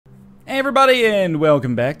Hey everybody, and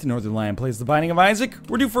welcome back to Northernlion Plays The Binding of Isaac.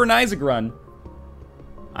 We're due for an Isaac run.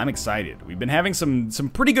 I'm excited. We've been having some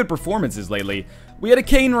pretty good performances lately. We had a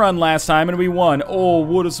Cain run last time and we won. Oh,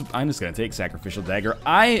 what a... I'm just gonna take Sacrificial Dagger.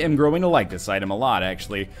 I am growing to like this item a lot,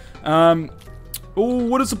 actually. Oh,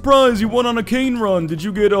 what a surprise, you won on a Cain run. Did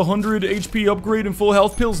you get a 100 HP upgrade and full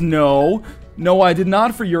health pills? No. No, I did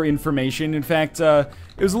not, for your information. In fact, it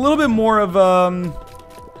was a little bit more of,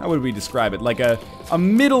 how would we describe it? Like a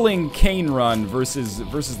middling Cain run versus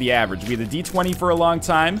the average. We had the D20 for a long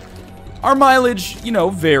time. Our mileage, you know,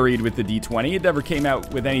 varied with the D20. It never came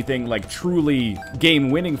out with anything like truly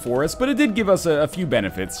game-winning for us, but it did give us a few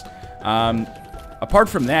benefits. Apart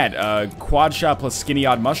from that, quad shot plus skinny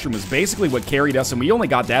odd mushroom was basically what carried us, and we only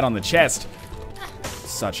got that on the chest.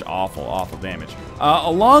 Such awful, awful damage.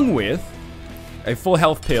 Along with a full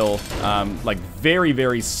health pill, like very,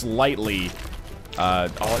 very slightly. Oh,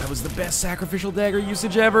 that was the best Sacrificial Dagger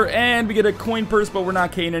usage ever, and we get a coin purse, but we're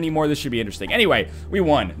not Cain anymore. This should be interesting. Anyway, we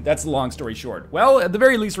won. That's the long story short. Well, at the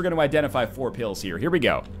very least, we're going to identify 4 pills here. Here we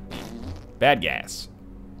go. Bad gas.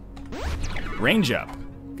 Range up.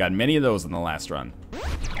 Got many of those in the last run.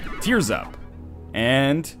 Tears up.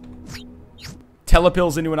 And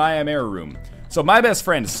telepills into an IM error room. So my best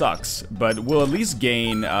friend sucks, but we'll at least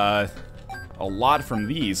gain a lot from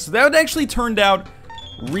these. So that actually turned out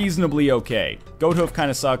reasonably okay. Goat hoof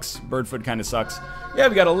kind of sucks. Birdfoot kind of sucks. Yeah,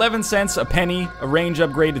 we got 11 cents, a penny, a range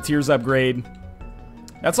upgrade, a tears upgrade.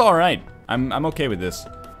 That's all right. I'm okay with this.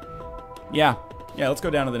 Yeah, let's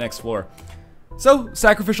go down to the next floor. So,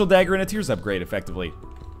 Sacrificial Dagger and a tears upgrade, effectively.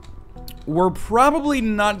 We're probably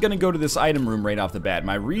not going to go to this item room right off the bat.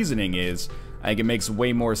 My reasoning is, I think it makes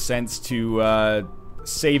way more sense to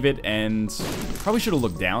save it, and probably should have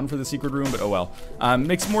looked down for the secret room, but oh well.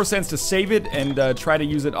 Makes more sense to save it and try to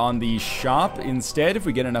use it on the shop instead if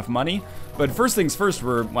we get enough money. But first things first,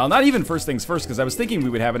 well, not even first things first, because I was thinking we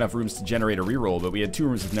would have enough rooms to generate a reroll, but we had 2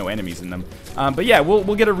 rooms with no enemies in them. But yeah,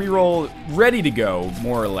 we'll get a reroll ready to go,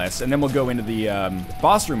 more or less, and then we'll go into the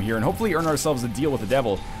boss room here and hopefully earn ourselves a deal with the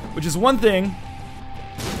devil, which is one thing.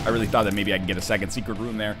 I really thought that maybe I could get a second secret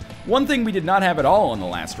room there. One thing we did not have at all in the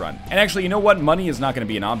last run. And actually, you know what? Money is not going to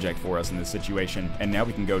be an object for us in this situation. And now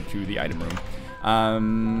we can go to the item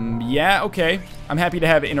room. Yeah, okay. I'm happy to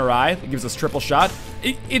have Inner Eye. It gives us triple shot.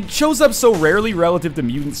 It shows up so rarely relative to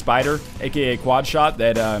Mutant Spider, aka Quad Shot,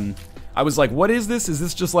 that I was like, what is this? Is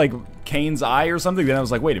this just like Cain's Eye or something? Then I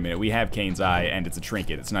was like, wait a minute. We have Cain's Eye and it's a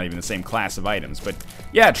trinket. It's not even the same class of items. But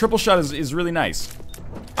yeah, triple shot is really nice.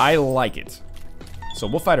 I like it. So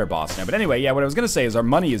we'll fight our boss now. But anyway, yeah, what I was going to say is our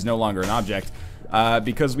money is no longer an object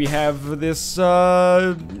because we have this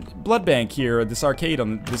blood bank here, this arcade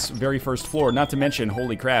on this very first floor. Not to mention,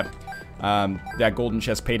 holy crap, that golden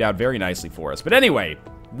chest paid out very nicely for us. But anyway,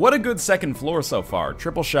 what a good second floor so far.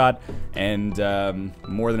 Triple shot and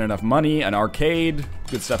more than enough money, an arcade,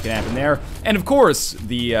 good stuff can happen there. And of course,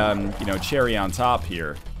 the, you know, cherry on top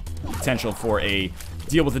here, potential for a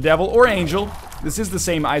deal with the devil or angel. This is the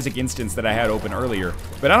same Isaac instance that I had open earlier,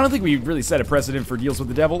 but I don't think we really set a precedent for deals with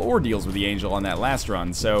the devil or deals with the angel on that last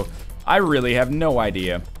run, so I really have no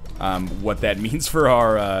idea what that means for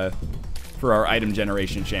our item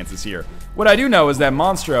generation chances here. What I do know is that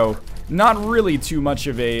Monstro, not really too much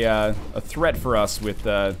of a threat for us with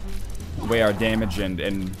the way our damage and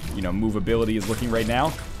you know, movability is looking right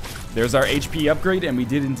now. There's our HP upgrade, and we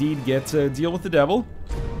did indeed get to deal with the devil.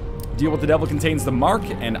 Deal with the devil contains the mark,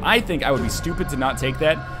 and I think I would be stupid to not take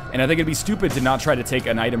that, and I think it'd be stupid to not try to take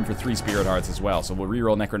an item for 3 spirit hearts as well, so we'll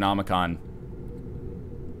reroll Necronomicon.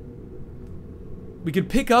 We could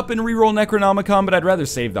pick up and reroll Necronomicon, but I'd rather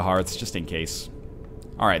save the hearts, just in case.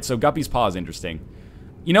 Alright, so Guppy's Paw is interesting.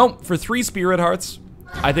 You know, for 3 spirit hearts,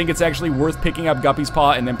 I think it's actually worth picking up Guppy's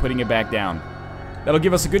Paw and then putting it back down. That'll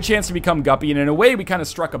give us a good chance to become Guppy, and in a way, we kind of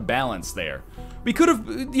struck a balance there. We could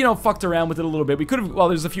have, you know, fucked around with it a little bit. We could have, well,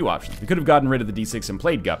 there's a few options. We could have gotten rid of the D6 and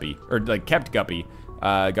played Guppy, or like kept Guppy,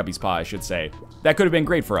 Guppy's Paw, I should say. That could have been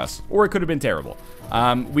great for us, or it could have been terrible.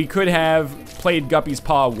 We could have played Guppy's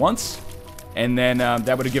Paw once, and then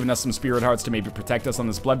that would have given us some spirit hearts to maybe protect us on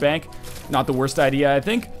this blood bank. Not the worst idea, I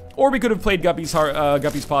think. Or we could have played Guppy's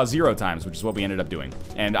Paw 0 times, which is what we ended up doing.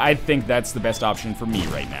 And I think that's the best option for me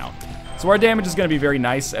right now. So our damage is going to be very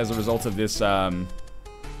nice as a result of this,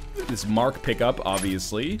 this mark pickup,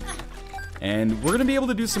 obviously. And we're going to be able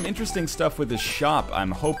to do some interesting stuff with this shop,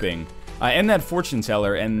 I'm hoping. And that fortune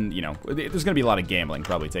teller, and, you know, there's going to be a lot of gambling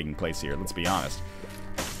probably taking place here, let's be honest.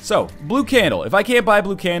 So, blue candle. If I can't buy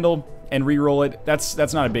blue candle and re-roll it, that's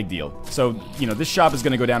not a big deal. So, you know, this shop is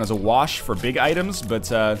going to go down as a wash for big items, but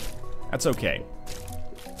that's okay.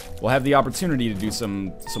 We'll have the opportunity to do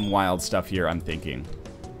some wild stuff here, I'm thinking.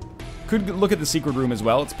 Could look at the secret room as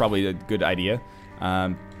well. It's probably a good idea.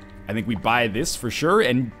 I think we buy this for sure,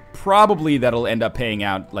 and probably that'll end up paying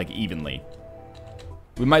out, like, evenly.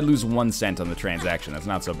 We might lose 1 cent on the transaction. That's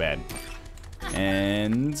not so bad.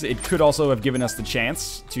 And it could also have given us the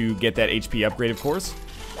chance to get that HP upgrade, of course.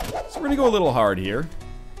 So we're gonna go a little hard here.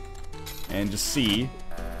 And just see.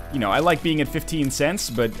 You know, I like being at 15 cents,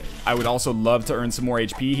 but I would also love to earn some more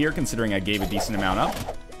HP here, considering I gave a decent amount up.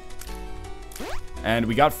 And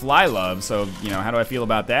we got Fly Love, so, you know, how do I feel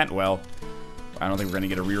about that? Well, I don't think we're gonna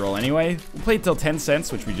get a reroll anyway. We'll play it till 10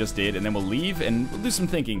 cents, which we just did, and then we'll leave, and we'll do some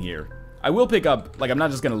thinking here. I will pick up, like, I'm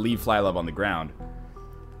not just gonna leave Fly Love on the ground.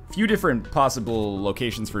 A few different possible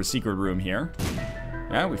locations for a secret room here.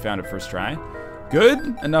 Yeah, we found it first try.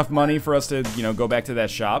 Good, enough money for us to, you know, go back to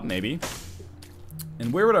that shop, maybe.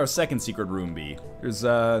 And where would our second secret room be? There's,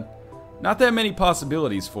 not that many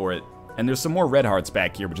possibilities for it. And there's some more red hearts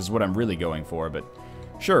back here, which is what I'm really going for, but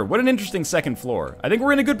sure, what an interesting second floor. I think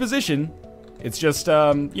we're in a good position. It's just,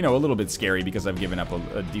 you know, a little bit scary because I've given up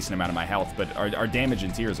a decent amount of my health, but our damage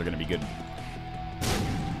and tears are going to be good.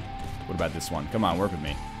 What about this one? Come on, work with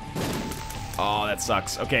me. Oh, that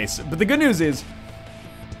sucks. Okay, so, but the good news is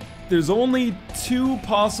there's only 2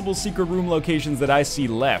 possible secret room locations that I see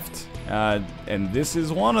left, and this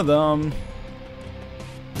is one of them.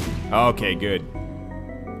 Okay, good.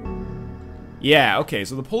 Yeah, okay,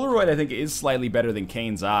 so the Polaroid, I think, is slightly better than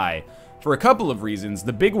Kane's Eye for a couple of reasons.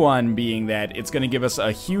 The big one being that it's going to give us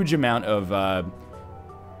a huge amount of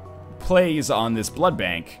plays on this blood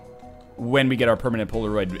bank when we get our permanent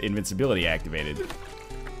Polaroid invincibility activated.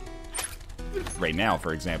 Right now,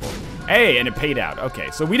 for example. Hey, and it paid out.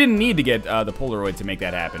 Okay, so we didn't need to get the Polaroid to make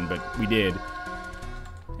that happen, but we did.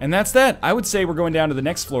 And that's that. I would say we're going down to the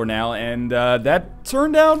next floor now, and that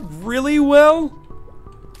turned out really well.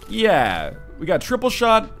 Yeah, we got triple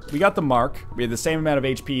shot, we got the mark, we had the same amount of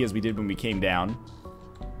HP as we did when we came down.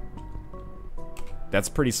 That's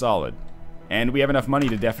pretty solid. And we have enough money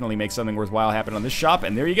to definitely make something worthwhile happen on this shop,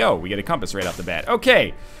 and there you go, we get a compass right off the bat.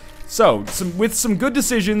 Okay, so, with some good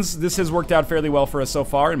decisions, this has worked out fairly well for us so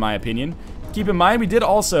far, in my opinion. Keep in mind, we did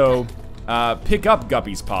also pick up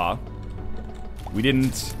Guppy's Paw. We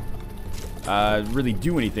didn't really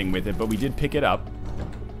do anything with it, but we did pick it up.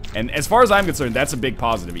 And as far as I'm concerned, that's a big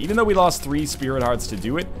positive. Even though we lost 3 Spirit Hearts to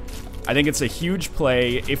do it, I think it's a huge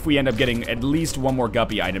play if we end up getting at least 1 more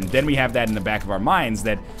Guppy item. Then we have that in the back of our minds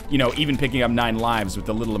that, you know, even picking up 9 lives with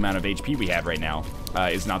the little amount of HP we have right now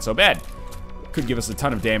is not so bad. Could give us a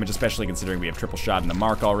ton of damage, especially considering we have triple shot in the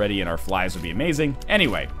mark already, and our flies would be amazing.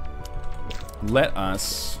 Anyway, let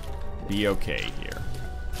us be okay here.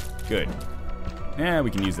 Good. Yeah,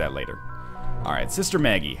 we can use that later. Alright, Sister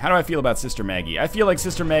Maggie. How do I feel about Sister Maggie? I feel like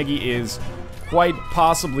Sister Maggie is quite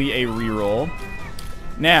possibly a reroll.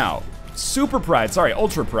 Now, Super Pride, sorry,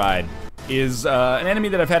 Ultra Pride, is an enemy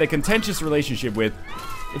that I've had a contentious relationship with.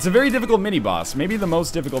 It's a very difficult mini-boss. Maybe the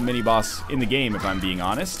most difficult mini-boss in the game, if I'm being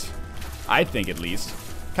honest. I think, at least.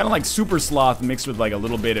 Kind of like Super Sloth mixed with like a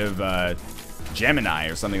little bit of Gemini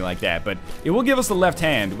or something like that. But it will give us the left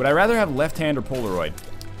hand. Would I rather have left hand or Polaroid?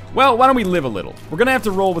 Well, why don't we live a little? We're gonna have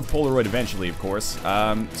to roll with Polaroid eventually, of course.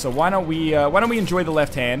 So why don't we enjoy the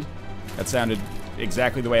left hand? That sounded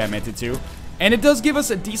exactly the way I meant it to. And it does give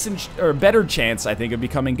us a decent, or better chance, I think, of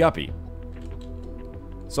becoming Guppy.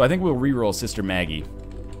 So I think we'll reroll Sister Maggie.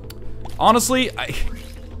 Honestly,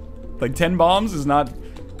 like 10 bombs is not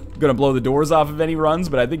gonna blow the doors off of any runs,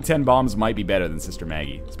 but I think 10 bombs might be better than Sister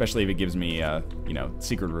Maggie, especially if it gives me, you know,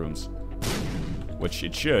 secret rooms, which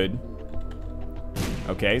it should.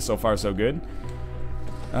 Okay, so far so good.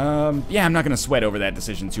 Yeah, I'm not gonna sweat over that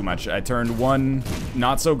decision too much. I turned 1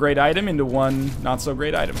 not-so-great item into 1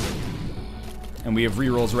 not-so-great item. And we have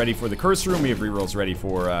rerolls ready for the curse room. We have rerolls ready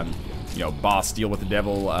for, you know, boss deal with the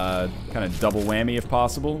devil, kind of double whammy if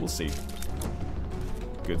possible. We'll see.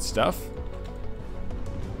 Good stuff.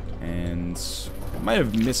 And I might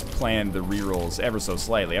have misplanned the rerolls ever so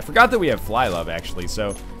slightly. I forgot that we have Fly Love, actually,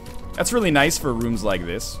 so that's really nice for rooms like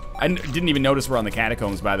this. I didn't even notice we're on the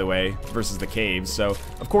catacombs, by the way, versus the caves, so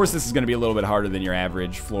of course this is going to be a little bit harder than your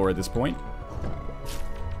average floor at this point.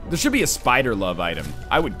 There should be a Spider Love item.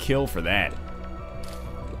 I would kill for that.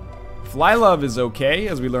 Fly Love is okay,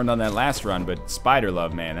 as we learned on that last run, but Spider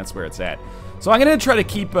Love, man, that's where it's at. So I'm going to try to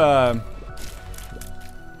keep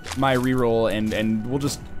my reroll, and we'll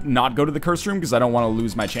just not go to the curse room, because I don't want to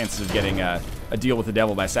lose my chances of getting a deal with the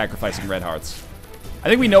devil by sacrificing red hearts. I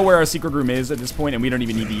think we know where our secret room is at this point, and we don't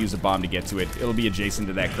even need to use a bomb to get to it. It'll be adjacent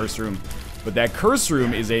to that curse room. But that curse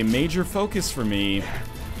room is a major focus for me,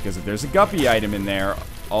 because if there's a Guppy item in there,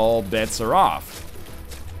 all bets are off.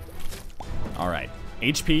 Alright,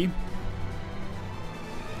 HP.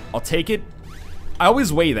 I'll take it. I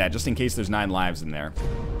always weigh that just in case there's 9 lives in there.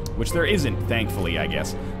 Which there isn't, thankfully, I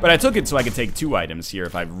guess. But I took it so I could take 2 items here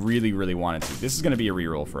if I really, really wanted to. This is going to be a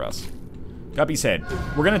reroll for us. Guppy's Head.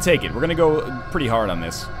 We're going to take it. We're going to go pretty hard on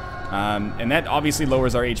this. And that obviously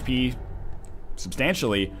lowers our HP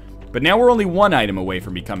substantially. But now we're only 1 item away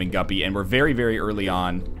from becoming Guppy, and we're very, very early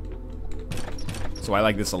on. So I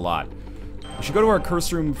like this a lot. We should go to our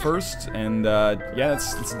curse room first, and yeah,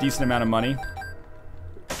 that's a decent amount of money.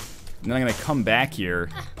 And then I'm gonna come back here,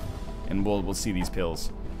 and we'll see these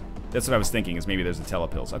pills. That's what I was thinking, is maybe there's a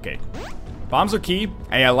telepills. Okay. Bombs are key.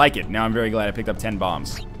 Hey, I like it. Now I'm very glad I picked up 10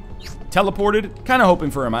 bombs. Teleported. Kind of hoping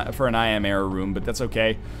for an IM error room, but that's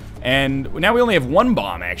okay. And now we only have 1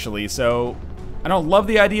 bomb, actually, so I don't love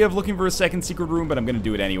the idea of looking for a second secret room, but I'm gonna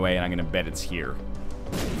do it anyway, and I'm gonna bet it's here.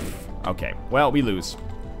 Okay. Well, we lose.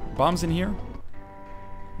 Bombs in here?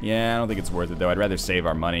 Yeah, I don't think it's worth it, though. I'd rather save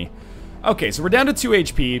our money. Okay, so we're down to 2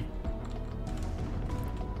 HP.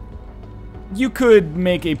 You could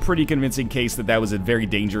make a pretty convincing case that that was a very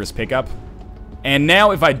dangerous pickup. And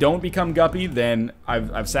now, if I don't become Guppy, then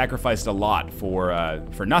I've sacrificed a lot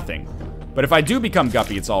for nothing. But if I do become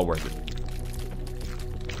Guppy, it's all worth it.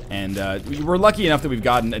 And we're lucky enough that we've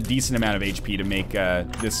gotten a decent amount of HP to make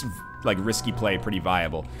this like risky play pretty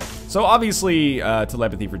viable. So obviously,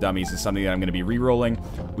 Telepathy for Dummies is something that I'm going to be re-rolling.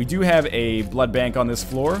 We do have a blood bank on this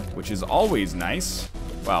floor, which is always nice.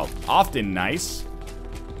 Well, often nice.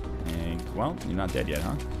 Well, you're not dead yet,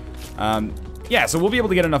 huh? Yeah, so we'll be able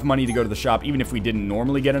to get enough money to go to the shop, even if we didn't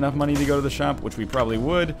normally get enough money to go to the shop, which we probably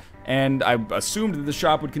would. And I assumed that the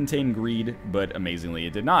shop would contain greed, but amazingly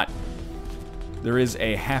it did not. There is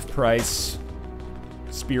a half-price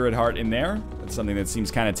Spirit Heart in there. That's something that seems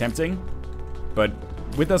kind of tempting. But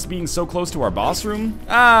with us being so close to our boss room,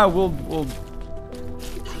 we'll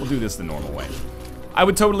do this the normal way. I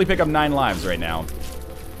would totally pick up 9 lives right now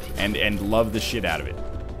and love the shit out of it.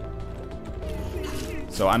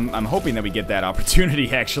 So I'm hoping that we get that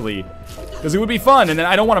opportunity, actually, because it would be fun. And then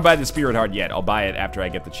I don't want to buy the Spirit Heart yet. I'll buy it after I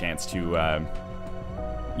get the chance to,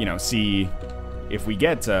 you know, see if we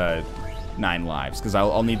get 9 lives, because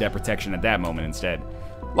I'll need that protection at that moment instead.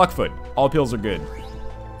 Luckfoot. All pills are good.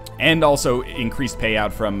 And also increased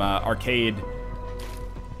payout from arcade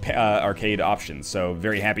options. So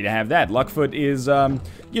very happy to have that. Luckfoot is,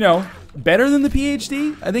 you know, better than the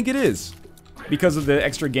PhD. I think it is, because of the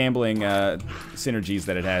extra gambling synergies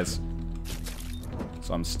that it has.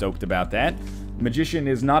 So I'm stoked about that. Magician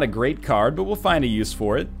is not a great card, but we'll find a use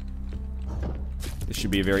for it. This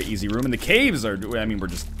should be a very easy room. And the caves are, I mean, we're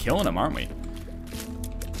just killing them, aren't we?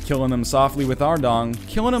 Killing them softly with our dong.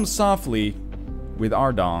 Killing them softly with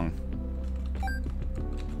our dong.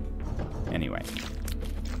 Anyway.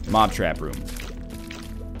 Mob trap room.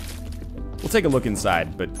 We'll take a look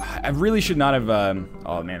inside, but I really should not have,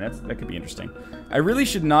 oh man, that could be interesting. I really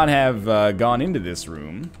should not have gone into this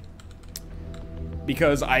room,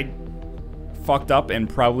 because I fucked up and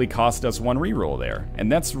probably cost us 1 reroll there.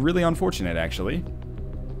 And that's really unfortunate, actually.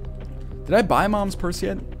 Did I buy Mom's purse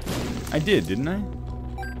yet? I did, didn't I?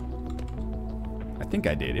 I think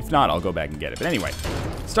I did. If not, I'll go back and get it. But anyway,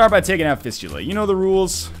 start by taking out Fistula. You know the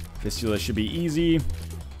rules. Fistula should be easy.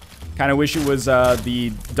 Kind of wish it was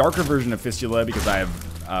the darker version of Fistula, because I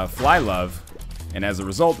have Fly Love, and as a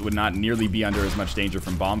result would not nearly be under as much danger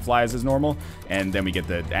from bomb flies as normal, and then we get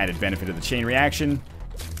the added benefit of the chain reaction.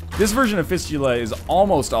 This version of Fistula is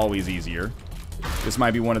almost always easier. This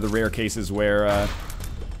might be one of the rare cases where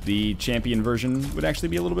the champion version would actually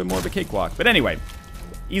be a little bit more of a cakewalk. But anyway,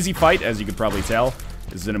 easy fight, as you could probably tell.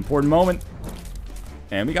 This is an important moment,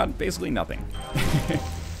 and we got basically nothing.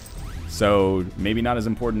 So, maybe not as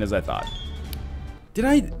important as I thought.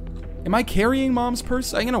 Am I carrying Mom's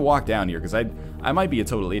purse? I'm gonna walk down here, because I might be a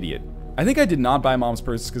total idiot. I think I did not buy Mom's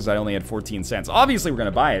purse because I only had 14 cents. Obviously, we're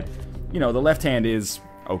gonna buy it. You know, the left hand is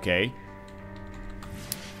okay.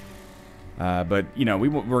 But, you know,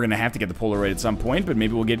 we're gonna have to get the Polaroid at some point, but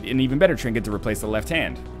maybe we'll get an even better trinket to replace the left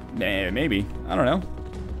hand. Maybe. I don't know.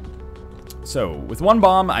 So, with 1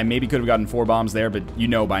 bomb, I maybe could have gotten 4 bombs there, but you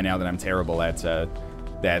know by now that I'm terrible at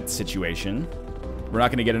that situation. We're not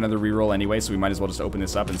going to get another reroll anyway, so we might as well just open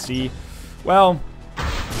this up and see. Well,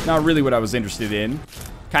 not really what I was interested in.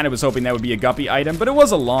 Kind of was hoping that would be a Guppy item, but it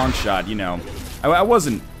was a long shot, you know. I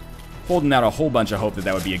wasn't holding out a whole bunch of hope that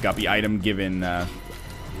that would be a Guppy item, given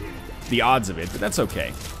the odds of it, but that's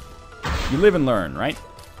okay. You live and learn, right?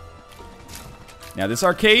 Now, this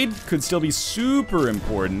arcade could still be super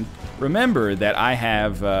important. Remember that I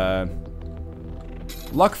have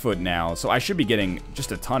Luckfoot now, so I should be getting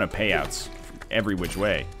just a ton of payouts from every which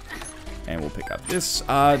way. And we'll pick up this.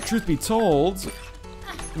 Truth be told,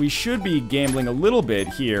 we should be gambling a little bit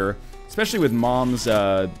here, especially with Mom's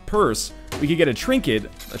purse. We could get a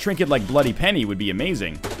trinket like Bloody Penny would be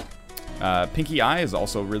amazing. Pinky Eye is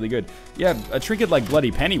also really good. Yeah, a trinket like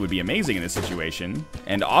Bloody Penny would be amazing in this situation,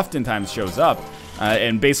 and oftentimes shows up,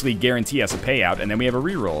 and basically guarantee us a payout, and then we have a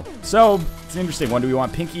reroll. So, it's an interesting one. Do we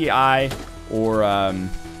want Pinky Eye or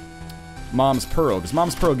Mom's Pearl? Because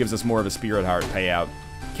Mom's Pearl gives us more of a Spirit Heart payout.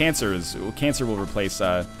 Cancer will replace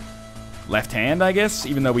Left Hand, I guess,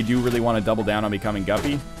 even though we do really want to double down on becoming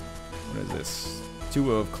Guppy. What is this?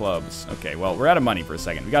 2 of clubs. Okay, well, we're out of money for a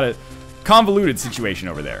second. We got a convoluted situation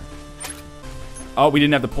over there. Oh, we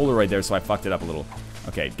didn't have the Polaroid there, so I fucked it up a little.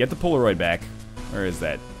 Okay, get the Polaroid back. Where is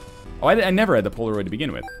that? Oh, I never had the Polaroid to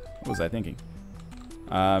begin with. What was I thinking?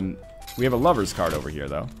 We have a Lover's card over here,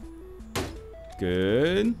 though.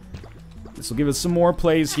 Good. This will give us some more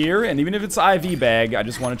plays here, and even if it's IV bag, I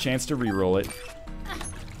just want a chance to reroll it.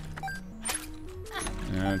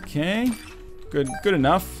 Okay. Good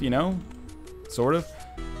enough, you know. Sort of.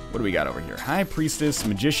 What do we got over here? High Priestess,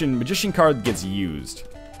 Magician. Magician card gets used.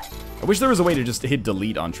 I wish there was a way to just hit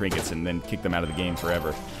delete on trinkets and then kick them out of the game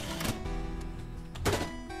forever.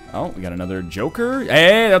 Oh, we got another Joker.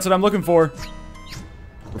 Hey, that's what I'm looking for.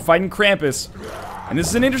 We're fighting Krampus. And this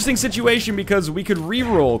is an interesting situation because we could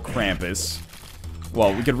reroll Krampus.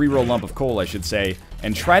 Well, we could reroll Lump of Coal, I should say,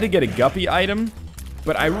 and try to get a Guppy item.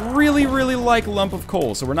 But I really, really like Lump of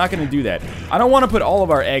Coal, so we're not going to do that. I don't want to put all of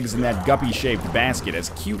our eggs in that Guppy-shaped basket, as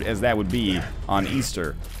cute as that would be on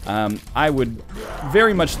Easter. I would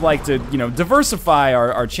very much like to, you know, diversify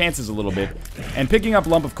our chances a little bit. And picking up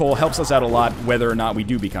Lump of Coal helps us out a lot whether or not we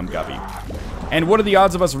do become Guppy. And what are the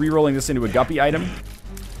odds of us rerolling this into a Guppy item?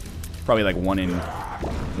 Probably like 1 in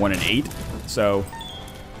 8. So,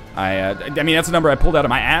 I mean, that's a number I pulled out of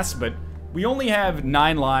my ass, but we only have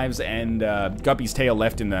 9 lives and Guppy's tail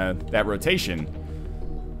left in that rotation.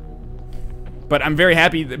 But I'm very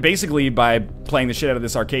happy that basically by playing the shit out of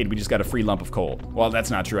this arcade, we just got a free Lump of Coal. Well, that's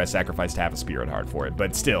not true. I sacrificed half a Spirit Heart for it,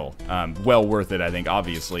 but still, well worth it, I think,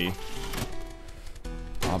 obviously.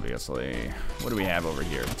 Obviously. What do we have over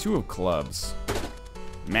here? 2 of clubs.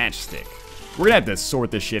 Matchstick. We're gonna have to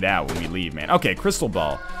sort this shit out when we leave, man. Okay, Crystal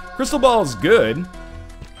Ball. Crystal Ball is good.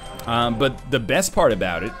 But the best part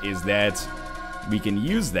about it is that we can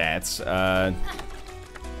use that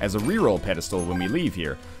as a reroll pedestal when we leave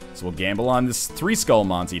here. So we'll gamble on this 3-skull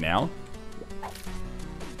Monty now.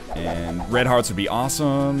 And red hearts would be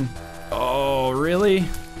awesome. Oh, really?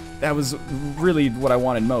 That was really what I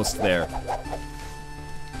wanted most there.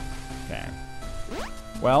 Okay.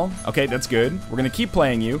 Well, okay, that's good. We're gonna keep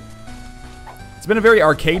playing you. It's been a very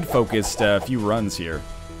arcade-focused few runs here.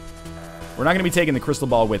 We're not going to be taking the Crystal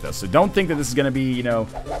Ball with us, so don't think that this is going to be, you know,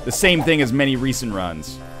 the same thing as many recent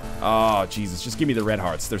runs. Oh, Jesus, just give me the red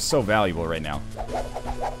hearts. They're so valuable right now.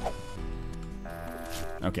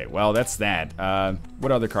 Okay, well, that's that.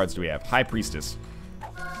 What other cards do we have? High Priestess.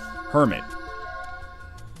 Hermit.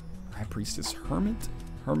 High Priestess Hermit?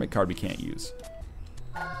 Hermit card we can't use.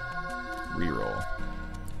 Reroll.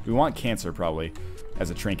 We want Cancer, probably, as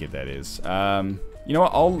a trinket, that is. You know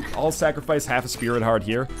what? I'll sacrifice half a Spirit Heart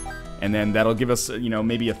here. And then that'll give us, you know,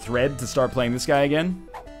 maybe a thread to start playing this guy again.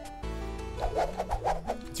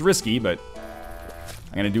 It's risky, but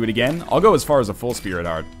I'm gonna do it again. I'll go as far as a full Spirit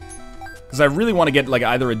Heart. Because I really want to get, like,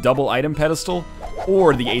 either a double item pedestal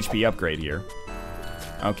or the HP upgrade here.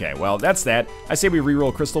 Okay, well, that's that. I say we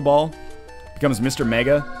reroll Crystal Ball. Becomes Mr.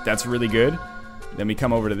 Mega. That's really good. Then we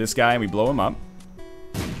come over to this guy and we blow him up.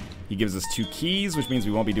 He gives us 2 keys, which means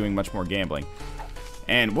we won't be doing much more gambling.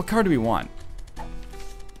 And what card do we want?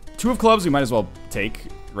 2 of clubs we might as well take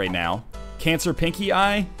right now. Cancer Pinky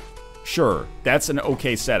Eye? Sure, that's an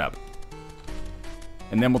okay setup.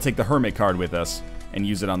 And then we'll take the Hermit card with us and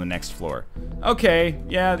use it on the next floor. Okay,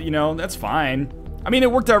 yeah, you know, that's fine. I mean,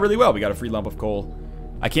 it worked out really well. We got a free Lump of Coal.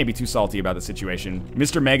 I can't be too salty about the situation.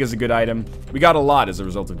 Mr. Mega's a good item. We got a lot as a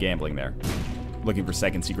result of gambling there. Looking for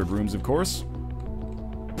second secret rooms, of course.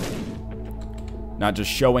 Not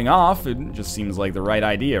just showing off, it just seems like the right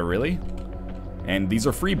idea, really. And these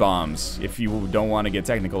are free bombs, if you don't want to get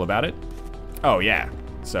technical about it. Oh, yeah.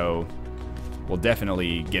 So, we'll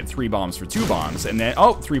definitely get 3 bombs for 2 bombs. And then,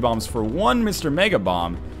 oh, 3 bombs for 1 Mr. Mega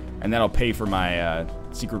Bomb. And that'll pay for my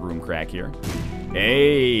secret room crack here.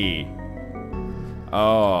 Hey!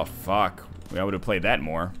 Oh, fuck. I would have played that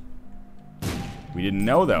more. We didn't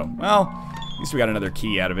know, though. Well, at least we got another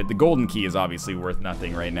key out of it. The golden key is obviously worth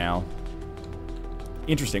nothing right now.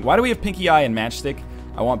 Interesting. Why do we have Pinky Eye and Matchstick?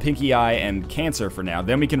 I want Pinky Eye and Cancer for now.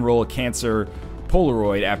 Then we can roll a Cancer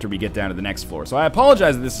Polaroid after we get down to the next floor. So I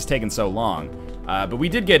apologize that this has taken so long. But we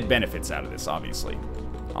did get benefits out of this, obviously.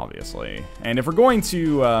 obviously. And if we're going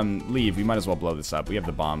to leave, we might as well blow this up. We have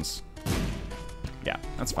the bombs. Yeah,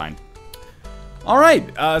 that's fine. All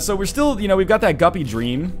right, so we're still, you know, we've got that Guppy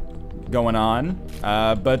dream going on.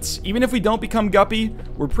 But even if we don't become Guppy,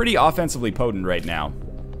 we're pretty offensively potent right now.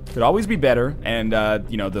 Could always be better, and,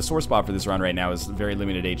 you know, the sore spot for this run right now is very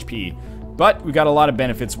limited HP. But we've got a lot of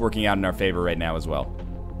benefits working out in our favor right now as well.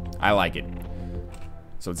 I like it.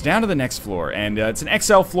 So it's down to the next floor, and it's an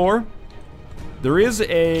XL floor. There is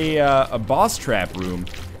a boss trap room,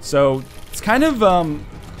 so it's kind of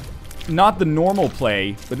not the normal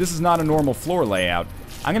play, but this is not a normal floor layout.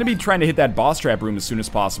 I'm going to be trying to hit that boss trap room as soon as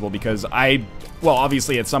possible because well,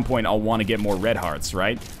 obviously at some point I'll want to get more red hearts,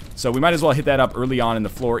 right? So we might as well hit that up early on in the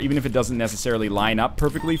floor, even if it doesn't necessarily line up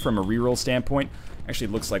perfectly from a reroll standpoint. Actually,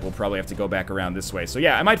 it looks like we'll probably have to go back around this way. So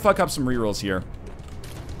yeah, I might fuck up some rerolls here.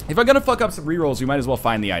 If I'm going to fuck up some rerolls, we might as well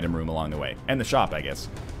find the item room along the way. And the shop, I guess.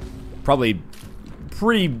 Probably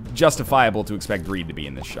pretty justifiable to expect greed to be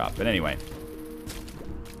in this shop. But anyway.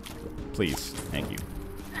 Please. Thank you.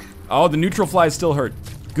 Oh, the neutral flies still hurt.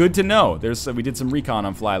 Good to know. We did some recon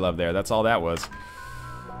on Fly Love there. That's all that was.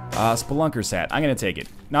 Spelunker's hat. I'm going to take it.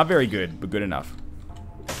 Not very good, but good enough.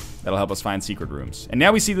 That'll help us find secret rooms. And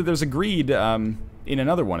now we see that there's a greed in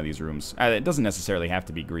another one of these rooms. It doesn't necessarily have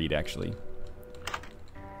to be greed, actually.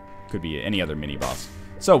 Could be any other mini-boss.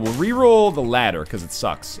 So, we'll re-roll the ladder, because it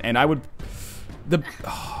sucks. And I would...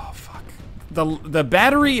 Oh, fuck. The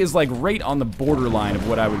battery is, like, right on the borderline of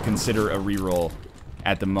what I would consider a re-roll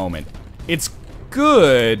at the moment. It's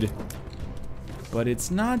good, but it's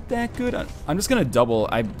not that good. I'm just gonna double...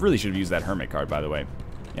 I really should have used that hermit card, by the way.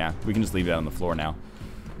 Yeah, we can just leave that on the floor now.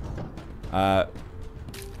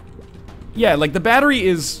 Yeah, like, the battery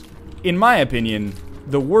is, in my opinion,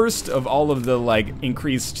 the worst of all of the, like,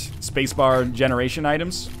 increased spacebar generation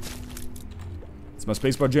items. It's my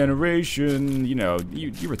spacebar generation, you know,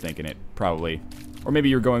 you were thinking it, probably. Or maybe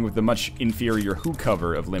you're going with the much inferior Who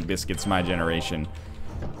cover of Limp Bizkit's My Generation.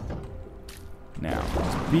 Now,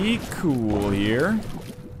 let's be cool here.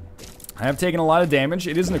 I have taken a lot of damage.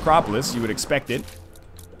 It is Necropolis, you would expect it.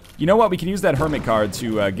 You know what, we can use that Hermit card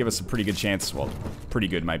to give us a pretty good chance, well, pretty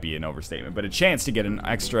good might be an overstatement, but a chance to get an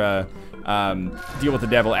extra deal with the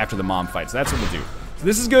devil after the mom fight, so that's what we'll do. So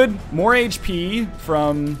this is good, more HP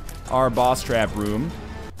from our boss trap room.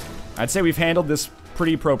 I'd say we've handled this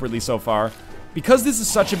pretty appropriately so far. Because this is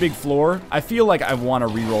such a big floor, I feel like I want to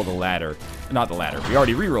reroll the ladder. Not the ladder, we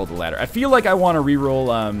already rerolled the ladder. I feel like I want to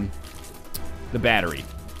reroll the battery.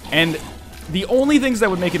 And the only things that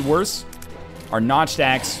would make it worse are Notched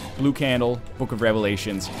Axe, Blue Candle, Book of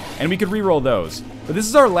Revelations, and we could reroll those. But this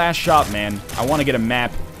is our last shot, man. I want to get a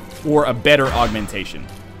map or a better augmentation.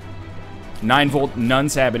 9-volt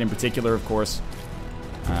Nun's Habit in particular, of course.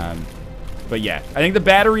 But yeah, I think the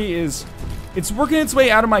battery is... It's working its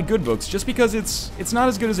way out of my good books just because it's not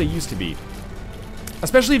as good as it used to be.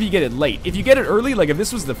 Especially if you get it late. If you get it early, like if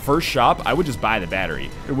this was the first shop, I would just buy the battery.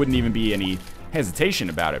 There wouldn't even be any hesitation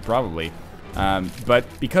about it, probably. But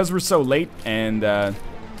because we're so late and,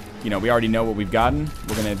 you know, we already know what we've gotten,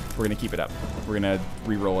 we're gonna keep it up. We're gonna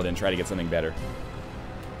re-roll it and try to get something better.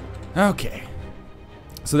 Okay.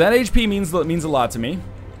 So that HP means a lot to me.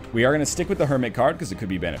 We are gonna stick with the Hermit card because it could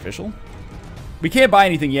be beneficial. We can't buy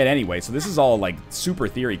anything yet anyway, so this is all, like, super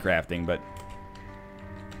theory crafting, but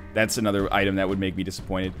that's another item that would make me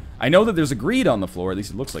disappointed. I know that there's a greed on the floor, at least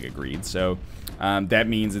it looks like a greed, so that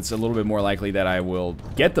means it's a little bit more likely that I will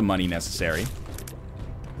get the money necessary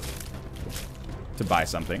to buy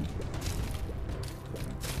something.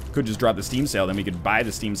 Could just drop the Steam sale, then we could buy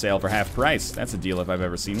the Steam sale for half price. That's a deal if I've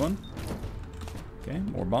ever seen one. Okay,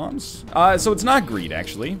 more bombs. So it's not greed,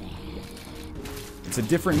 actually. It's a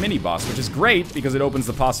different mini-boss, which is great because it opens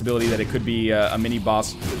the possibility that it could be a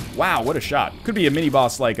mini-boss. Wow, what a shot. Could be a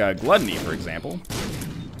mini-boss like Gluttony, for example.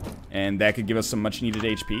 And that could give us some much-needed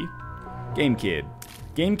HP. Game Kid.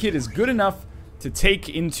 Game Kid is good enough to take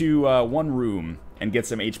into one room and get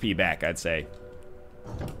some HP back, I'd say.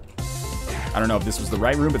 I don't know if this was the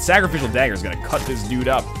right room, but Sacrificial Dagger is going to cut this dude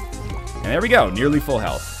up. And there we go, nearly full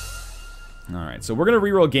health. Alright, so we're going to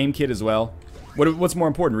reroll Game Kid as well. What's more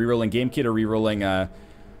important, rerolling Game Kit or rerolling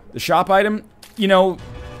the shop item? You know,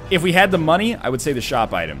 if we had the money, I would say the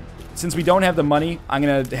shop item. Since we don't have the money, I'm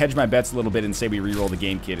going to hedge my bets a little bit and say we reroll the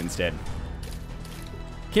Game Kit instead.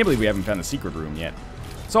 Can't believe we haven't found the secret room yet.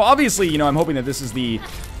 So obviously, you know, I'm hoping that this is the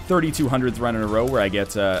 3200th run in a row where I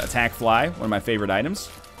get Attack Fly, one of my favorite items.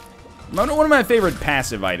 One of my favorite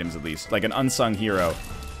passive items, at least, like an unsung hero.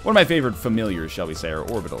 One of my favorite familiars, shall we say, or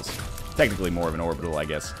orbitals. Technically more of an orbital, I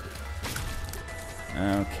guess.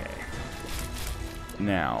 Okay.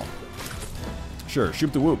 Now, Sure,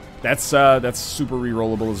 shoot the whoop. That's super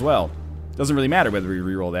re-rollable as well. Doesn't really matter whether we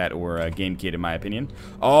re-roll that or Game Kid, in my opinion.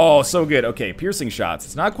 Oh, so good. Okay, piercing shots.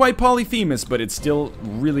 It's not quite polyphemus, but it's still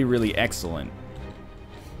really, really excellent.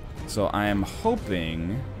 So I am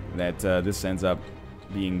hoping that this ends up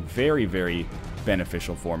being very, very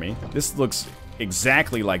beneficial for me. This looks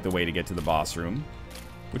exactly like the way to get to the boss room,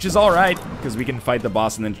 which is alright, because we can fight the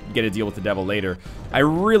boss and then get a deal with the devil later. I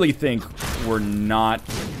really think we're not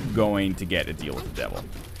going to get a deal with the devil.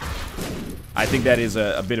 I think that is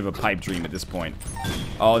a bit of a pipe dream at this point.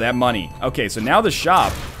 Oh, that money. Okay, so now the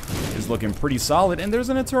shop is looking pretty solid, and there's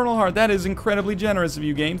an Eternal Heart. That is incredibly generous of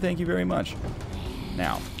you, game. Thank you very much.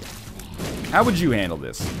 Now, how would you handle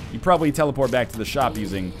this? You probably teleport back to the shop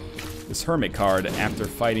using this Hermit card after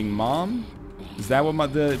fighting Mom? Is that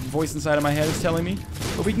what the voice inside of my head is telling me?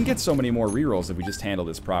 But we can get so many more rerolls if we just handle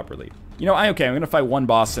this properly. You know, okay, I'm gonna fight one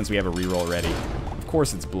boss since we have a reroll ready. Of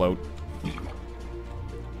course it's Bloat.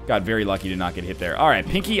 Got very lucky to not get hit there. Alright,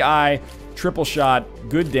 Pinky Eye, triple shot,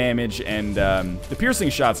 good damage, and the piercing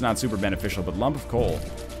shot's not super beneficial, but Lump of Coal.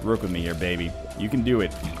 Work with me here, baby. You can do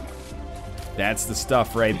it. That's the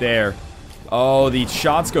stuff right there. Oh, the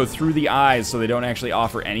shots go through the eyes, so they don't actually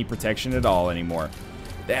offer any protection at all anymore.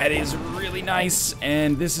 That is really nice,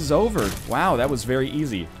 and this is over. Wow, that was very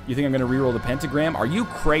easy. You think I'm gonna reroll the pentagram? Are you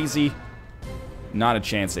crazy? Not a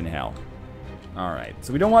chance in hell. Alright,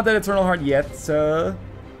 so we don't want that Eternal Heart yet.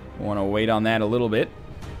 We want to wait on that a little bit.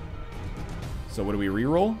 So what do we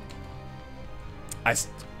reroll?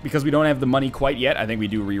 Because we don't have the money quite yet, I think we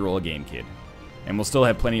do reroll a Game Kid. And we'll still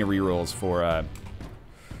have plenty of rerolls for,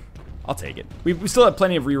 I'll take it. We still have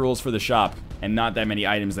plenty of rerolls for the shop, and not that many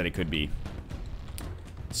items that it could be.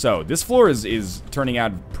 So, this floor is turning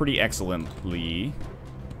out pretty excellently.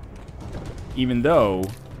 Even though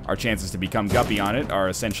our chances to become Guppy on it are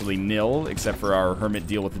essentially nil, except for our Hermit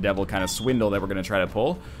deal with the devil kind of swindle that we're going to try to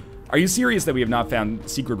pull. Are you serious that we have not found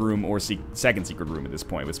Secret Room or Second Secret Room at this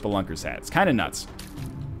point with Spelunker's Hat? It's kind of nuts.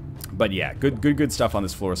 But yeah, good stuff on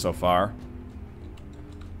this floor so far.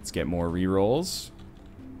 Let's get more rerolls.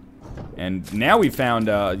 And now we've found,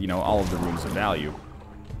 you know, all of the rooms of value.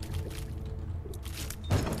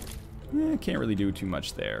 Can't really do too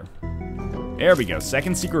much there. There we go,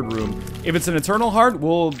 second secret room. If it's an Eternal Heart,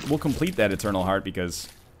 we'll complete that Eternal Heart because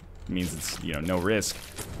it means it's, you know, no risk.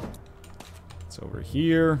 It's over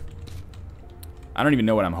here. I don't even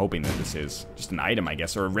know what I'm hoping that this is. Just an item, I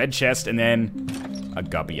guess, or a red chest and then a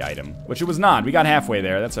Guppy item, which it was not. We got halfway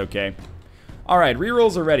there, that's okay. Alright,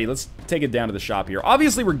 rerolls are ready. Let's take it down to the shop here.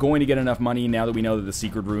 Obviously, we're going to get enough money now that we know that the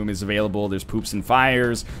secret room is available. There's Poops and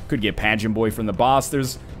Fires. Could get Pageant Boy from the boss.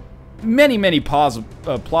 There's many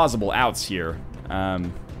plausible outs here.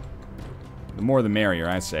 The more the merrier,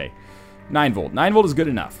 I say. 9 volt. 9 volt is good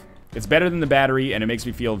enough. It's better than the battery, and it makes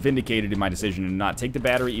me feel vindicated in my decision to not take the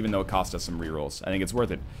battery, even though it cost us some rerolls. I think it's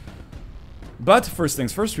worth it. But first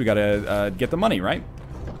things first, we gotta get the money, right?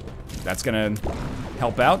 That's gonna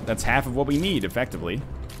help out. That's half of what we need, effectively.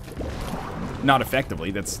 Not effectively,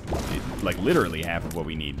 that's like literally half of what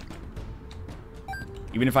we need.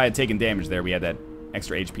 Even if I had taken damage there, we had that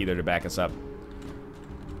extra HP there to back us up.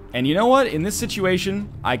 And you know what? In this situation,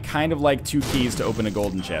 I kind of like 2 keys to open a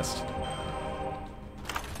golden chest.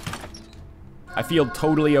 I feel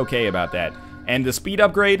totally okay about that. And the speed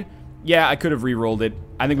upgrade, yeah, I could have re-rolled it.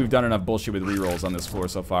 I think we've done enough bullshit with re-rolls on this floor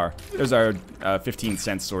so far. There's our 15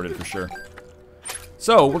 cents sorted for sure.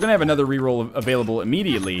 So, we're gonna have another re-roll available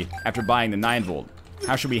immediately after buying the 9 volt.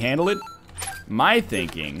 How should we handle it? My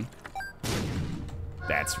thinking...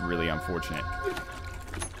 That's really unfortunate.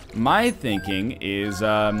 My thinking is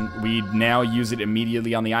we now use it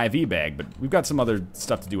immediately on the IV bag, but we've got some other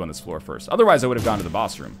stuff to do on this floor first. Otherwise, I would have gone to the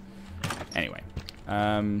boss room. Anyway,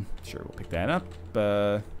 sure, we'll pick that up.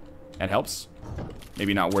 That helps.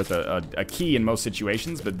 Maybe not worth a key in most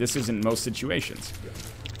situations, but this isn't most situations.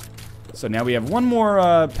 So now we have one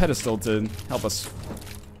more pedestal to help us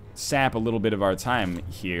sap a little bit of our time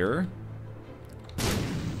here.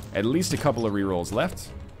 At least a couple of rerolls left.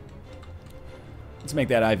 Let's make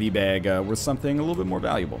that IV bag worth something a little bit more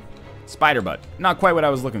valuable. Spider butt. Not quite what I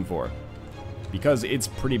was looking for. Because it's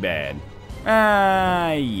pretty bad.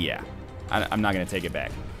 Yeah. I'm not going to take it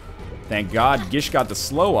back. Thank God Gish got the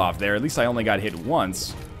slow off there. At least I only got hit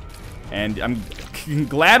once. And I'm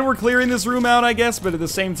glad we're clearing this room out, I guess. But at the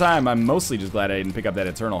same time, I'm mostly just glad I didn't pick up that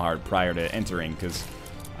Eternal Heart prior to entering. Because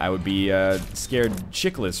I would be scared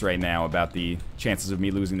chickless right now about the chances of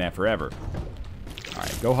me losing that forever.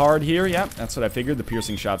 Alright, go hard here. Yep, that's what I figured. The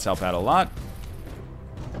piercing shots help out a lot.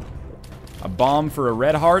 A bomb for a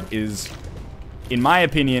red heart is, in my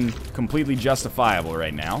opinion, completely justifiable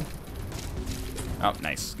right now. Oh,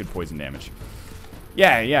 nice. Good poison damage.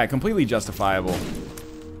 Yeah, completely justifiable.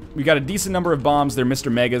 We got a decent number of bombs. They're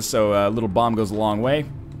Mr. Megas, so a little bomb goes a long way.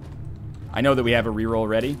 I know that we have a reroll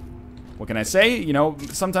ready. What can I say? You know,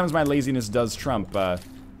 sometimes my laziness does trump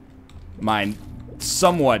my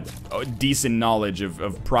somewhat decent knowledge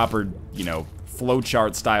of proper, you know,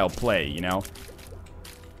 flowchart style play, you know?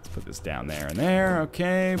 Let's put this down there and there.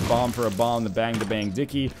 Okay, bomb for a bomb, the bang to bang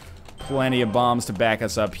dicky. Plenty of bombs to back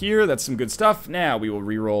us up here. That's some good stuff. Now we will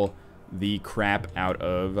reroll the crap out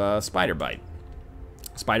of Spider Bite.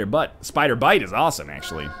 Spider Bite is awesome,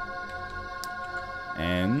 actually.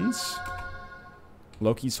 And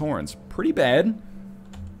Loki's Horns. Pretty bad.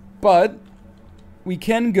 But we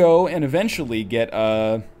can go and eventually get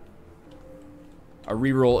a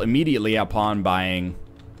reroll immediately upon buying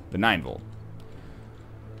the 9-volt.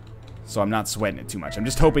 So I'm not sweating it too much. I'm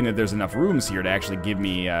just hoping that there's enough rooms here to actually give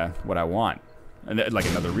me what I want. Like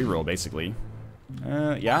another reroll, basically.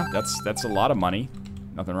 Yeah, that's a lot of money.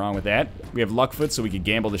 Nothing wrong with that. We have Luckfoot, so we could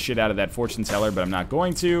gamble the shit out of that fortune teller, but I'm not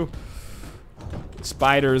going to.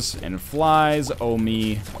 Spiders and flies. Oh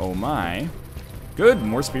me, oh my. Good,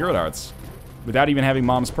 more spirit arts. Without even having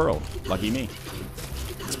Mom's Pearl. Lucky me.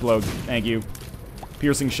 Explode, thank you.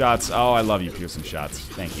 Piercing shots. Oh, I love you, piercing shots.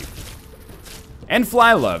 Thank you. And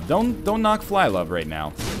Fly Love. Don't knock Fly Love right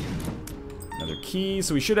now. Another key.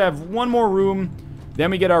 So we should have one more room.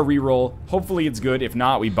 Then we get our reroll. Hopefully it's good. If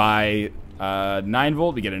not, we buy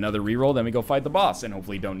 9-volt. We get another reroll. Then we go fight the boss. And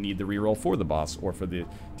hopefully don't need the reroll for the boss or for the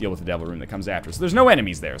deal with the devil room that comes after. So there's no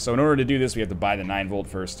enemies there. So in order to do this, we have to buy the 9-volt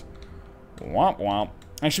first. Womp womp.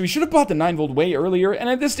 Actually, we should have bought the 9-volt way earlier.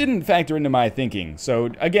 And this didn't factor into my thinking. So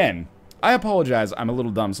again, I apologize, I'm a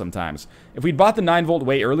little dumb sometimes. If we'd bought the 9-volt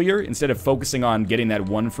way earlier, instead of focusing on getting that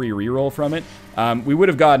one free reroll from it, we would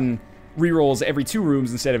have gotten rerolls every 2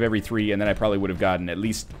 rooms instead of every 3, and then I probably would have gotten at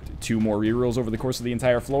least 2 more rerolls over the course of the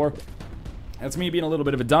entire floor. That's me being a little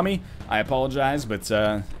bit of a dummy. I apologize, but,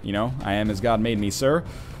 you know, I am as God made me, sir.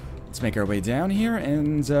 Let's make our way down here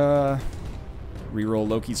and, reroll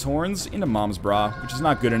Loki's Horns into Mom's Bra, which is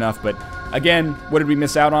not good enough, but, again, what did we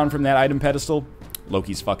miss out on from that item pedestal?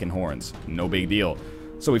 Loki's fucking horns. No big deal.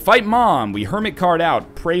 So we fight Mom. We Hermit card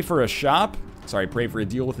out. Pray for a shop. Sorry, pray for a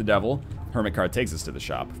deal with the devil. Hermit card takes us to the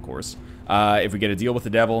shop, of course. If we get a deal with the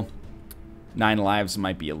devil, 9 lives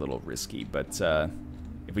might be a little risky, but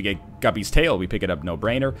if we get Guppy's tail, we pick it up, no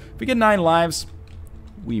brainer. If we get 9 lives,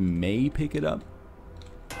 we may pick it up.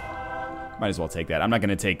 Might as well take that. I'm not going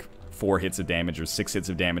to take 4 hits of damage or 6 hits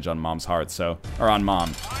of damage on Mom's heart, so, or on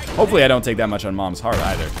Mom. Hopefully I don't take that much on Mom's heart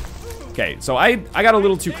either. Okay, so I got a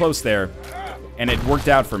little too close there, and it worked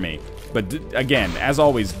out for me. But again, as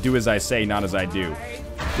always, do as I say, not as I do.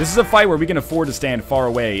 This is a fight where we can afford to stand far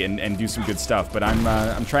away and do some good stuff, but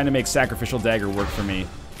I'm trying to make Sacrificial Dagger work for me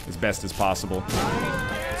as best as possible.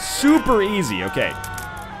 Super easy, okay.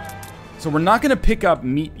 So we're not going to pick up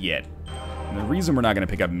meat yet. And the reason we're not going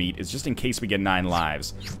to pick up meat is just in case we get 9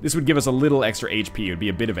 lives. This would give us a little extra HP. It would be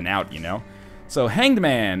a bit of an out, you know? So, Hanged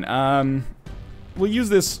Man. We'll use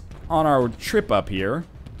this on our trip up here,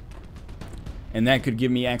 and that could give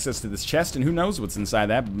me access to this chest, and who knows what's inside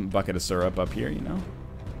that bucket of syrup up here, you know?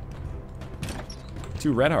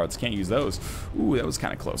 2 red hearts, can't use those. Ooh, that was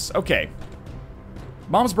kind of close. Okay.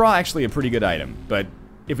 Mom's Bra, actually a pretty good item, but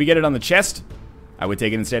if we get it on the chest, I would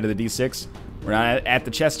take it instead of the D6. We're not at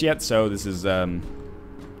the chest yet, so this is a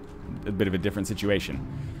bit of a different situation.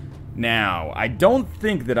 Now, I don't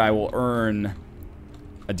think that I will earn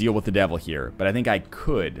a deal with the devil here, but I think I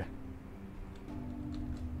could.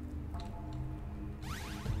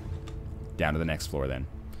 Down to the next floor then.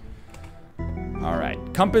 Alright.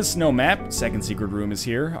 Compass, no map. Second secret room is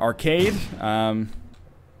here. Arcade. Yeah,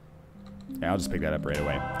 I'll just pick that up right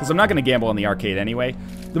away. Because I'm not going to gamble on the arcade anyway.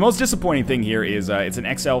 The most disappointing thing here is it's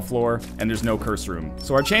an XL floor and there's no curse room.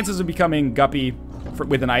 So our chances of becoming Guppy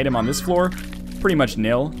with an item on this floor, pretty much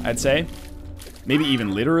nil, I'd say. Maybe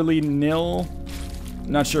even literally nil.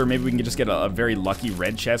 I'm not sure, maybe we can just get a very lucky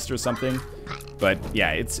red chest or something. But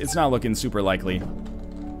yeah, it's not looking super likely.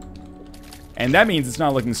 And that means it's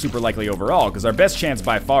not looking super likely overall, because our best chance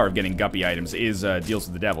by far of getting Guppy items is Deals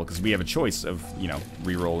with the Devil, because we have a choice of, you know,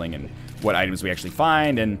 re-rolling and what items we actually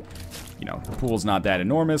find, and, you know, the pool's not that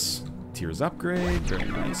enormous. Tears upgrade, very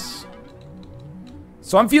nice.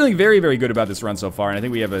 So I'm feeling very, very good about this run so far, and I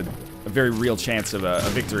think we have a very real chance of a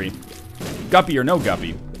victory. Guppy or no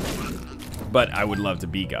Guppy. But I would love to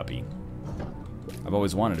be Guppy. I've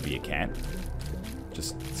always wanted to be a cat.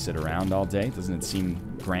 Just sit around all day, doesn't it seem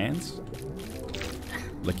grand?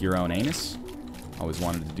 Lick your own anus. Always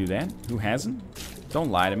wanted to do that. Who hasn't?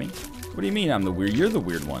 Don't lie to me. What do you mean I'm the weird? You're the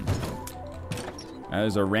weird one.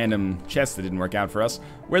 There's a random chest that didn't work out for us.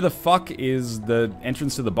 Where the fuck is the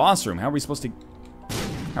entrance to the boss room? How are we supposed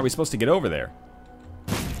to get over there?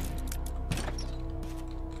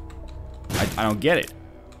 I don't get it.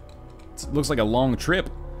 It looks like a long trip.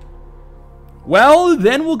 Well,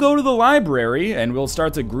 then we'll go to the library and we'll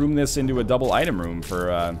start to groom this into a double item room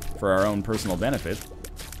for our own personal benefit.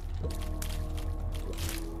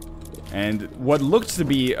 And what looked to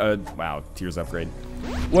be a... Wow, Tears upgrade.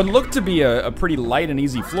 What looked to be a pretty light and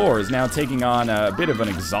easy floor is now taking on a bit of an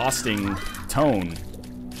exhausting tone.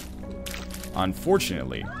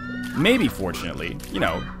 Unfortunately. Maybe fortunately. You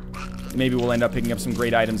know, maybe we'll end up picking up some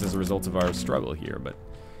great items as a result of our struggle here, but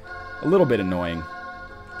a little bit annoying.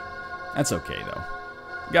 That's okay, though.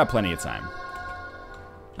 We got plenty of time.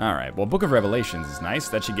 Alright, well, Book of Revelations is nice.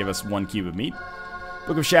 That should give us 1 cube of meat.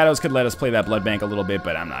 Book of Shadows could let us play that blood bank a little bit,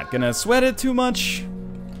 but I'm not gonna sweat it too much.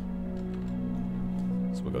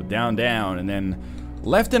 So we'll go down, down, and then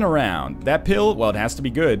left and around. That pill, well, it has to be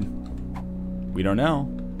good. We don't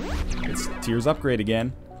know. It's Tears upgrade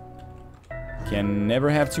again. Can never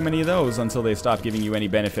have too many of those until they stop giving you any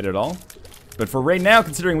benefit at all. But for right now,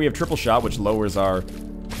 considering we have triple shot, which lowers our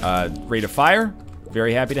rate of fire,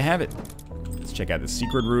 very happy to have it. Let's check out the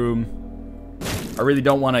secret room. I really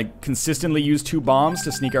don't want to consistently use 2 bombs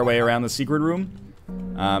to sneak our way around the secret room.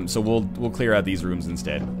 So we'll clear out these rooms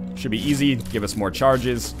instead. Should be easy, give us more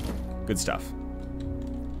charges. Good stuff.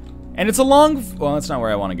 And it's a long... Well, that's not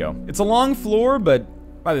where I want to go. It's a long floor,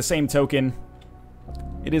 but by the same token,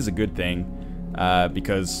 it is a good thing.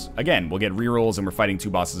 Because, again, we'll get rerolls and we're fighting 2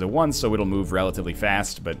 bosses at once, so it'll move relatively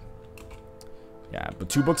fast, but... Yeah, but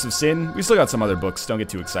 2 books of sin. We still got some other books. Don't get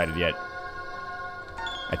too excited yet.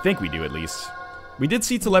 I think we do, at least. We did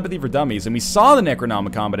see Telepathy for Dummies, and we saw the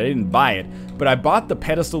Necronomicon, but I didn't buy it. But I bought the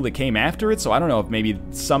pedestal that came after it, so I don't know if maybe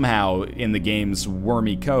somehow in the game's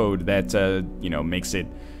wormy code that, you know, makes it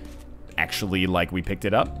actually like we picked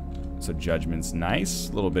it up. So Judgment's nice.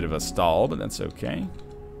 A little bit of a stall, but that's okay.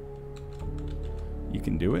 You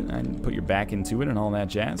can do it, and put your back into it and all that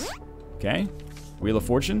jazz. Okay. Wheel of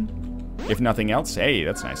Fortune. If nothing else, hey,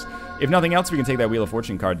 that's nice. If nothing else, we can take that Wheel of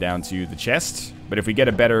Fortune card down to the chest. But if we get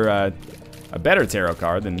a better tarot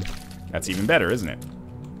card, then that's even better, isn't it?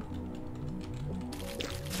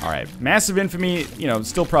 All right, Massive Infamy, you know,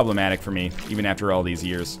 still problematic for me, even after all these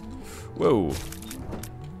years. Whoa.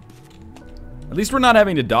 At least we're not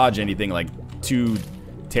having to dodge anything, like, too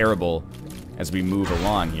terrible as we move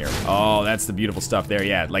along here. Oh, that's the beautiful stuff there,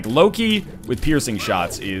 yeah. Like, Loki with piercing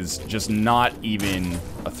shots is just not even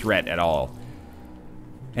a threat at all.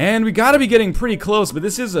 And we gotta be getting pretty close, but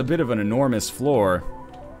this is a bit of an enormous floor.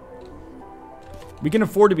 We can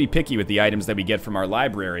afford to be picky with the items that we get from our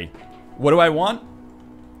library. What do I want?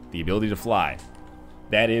 The ability to fly.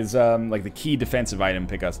 That is, like, the key defensive item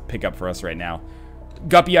pick up for us right now.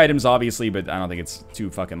 Guppy items, obviously, but I don't think it's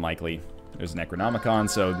too fucking likely. There's Necronomicon,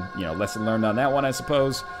 so, you know, lesson learned on that one, I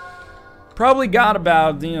suppose. Probably got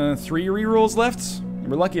about, you know, 3 rerolls left.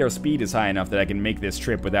 We're lucky our speed is high enough that I can make this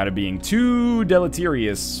trip without it being too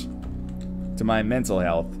deleterious to my mental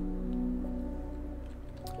health.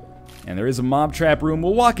 And there is a mob trap room.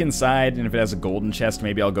 We'll walk inside, and if it has a golden chest,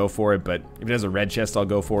 maybe I'll go for it, but if it has a red chest, I'll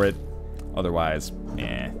go for it. Otherwise,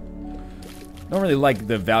 eh. Don't really like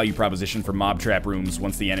the value proposition for mob trap rooms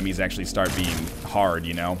once the enemies actually start being hard,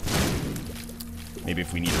 you know? Maybe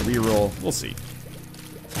if we need a reroll, we'll see.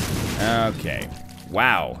 Okay.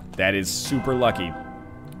 Wow, that is super lucky.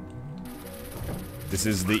 This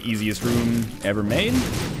is the easiest room ever made.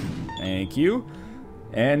 Thank you.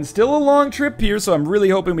 And still a long trip here, so I'm really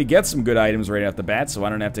hoping we get some good items right off the bat so I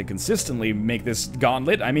don't have to consistently make this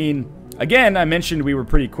gauntlet. I mean, again, I mentioned we were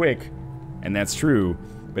pretty quick, and that's true,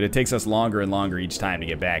 but it takes us longer and longer each time to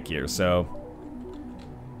get back here, so...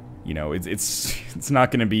 You know, it's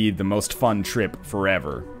not going to be the most fun trip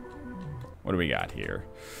forever. What do we got here?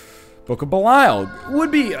 Book of Belial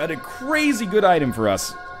would be a crazy good item for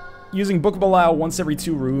us. Using Book of Belial once every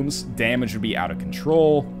 2 rooms, damage would be out of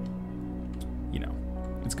control. You know,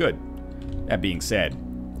 it's good. That being said,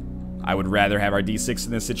 I would rather have our D6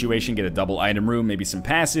 in this situation, get a double item room, maybe some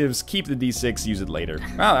passives, keep the D6, use it later.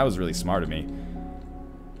 Wow, that was really smart of me.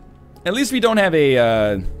 At least we don't have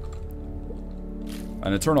an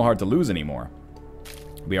Eternal Heart to lose anymore.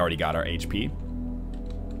 We already got our HP.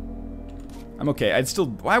 I'm okay. I'd still...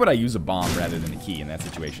 Why would I use a bomb rather than a key in that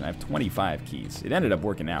situation? I have 25 keys. It ended up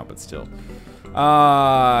working out, but still.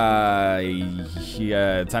 Yeah,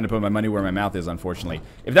 time to put my money where my mouth is, unfortunately.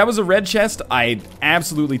 If that was a red chest, I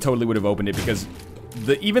absolutely, totally would have opened it because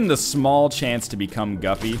even the small chance to become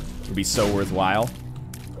Guppy would be so worthwhile.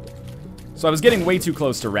 So I was getting way too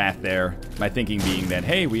close to Wrath there. My thinking being that,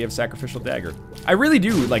 hey, we have Sacrificial Dagger. I really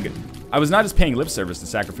do, like, I was not just paying lip service to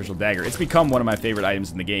Sacrificial Dagger. It's become one of my favorite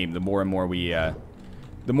items in the game. The more and more we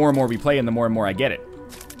play, and the more I get it.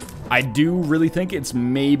 I do really think it's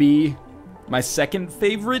maybe my second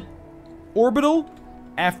favorite orbital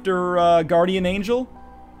after Guardian Angel.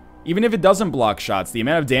 Even if it doesn't block shots, the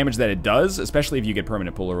amount of damage that it does, especially if you get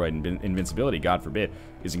permanent Polaroid invincibility, God forbid,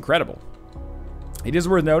 is incredible. It is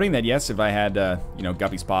worth noting that, yes, if I had, you know,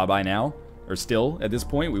 Guppy's Paw by now, or still, at this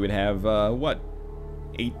point, we would have, what?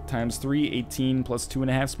 8 times 3, 18 plus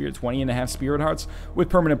 2.5 spirit, 20.5 spirit hearts. With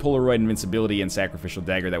permanent Polaroid invincibility and Sacrificial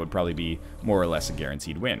Dagger, that would probably be more or less a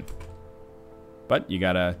guaranteed win. But you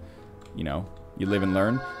gotta, you know, you live and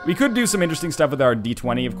learn. We could do some interesting stuff with our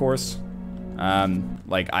D20, of course.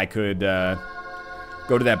 Like, I could,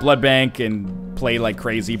 go to that blood bank and play like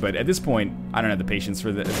crazy, but at this point, I don't have the patience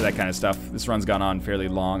for that kind of stuff. This run's gone on fairly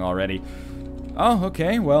long already. Oh,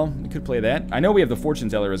 okay, well, we could play that. I know we have the Fortune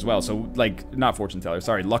Teller as well, so, like, not Fortune Teller,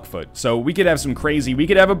 sorry, Luckfoot. So we could have some crazy, we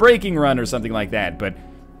could have a breaking run or something like that, but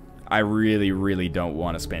I really, really don't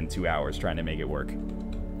want to spend 2 hours trying to make it work.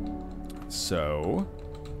 So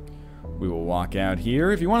we will walk out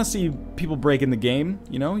here. If you want to see people break in the game,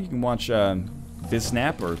 you know, you can watch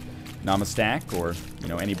BizSnap or Namastack or, you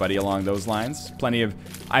know, anybody along those lines. Plenty of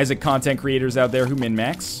Isaac content creators out there who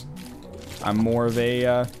min-max. I'm more of a,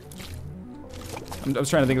 I was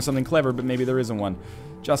trying to think of something clever, but maybe there isn't one.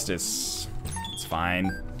 Justice. It's fine.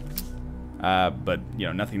 But, you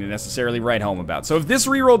know, nothing to necessarily write home about. So if this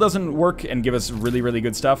reroll doesn't work and give us really, really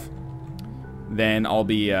good stuff, then I'll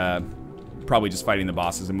be, probably just fighting the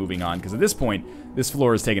bosses and moving on, because at this point, this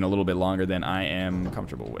floor is taking a little bit longer than I am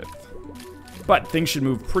comfortable with. But things should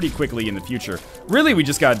move pretty quickly in the future. Really, we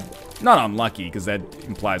just got, not unlucky, because that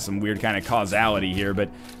implies some weird kind of causality here, but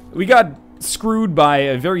we got screwed by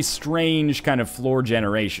a very strange kind of floor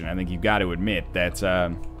generation. I think you've got to admit that,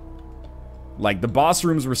 like, the boss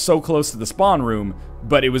rooms were so close to the spawn room,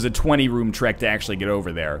 but it was a 20-room trek to actually get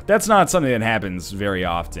over there. That's not something that happens very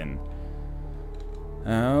often.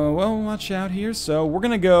 Well, watch out here. So we're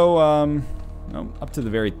gonna go, up to the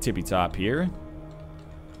very tippy top here.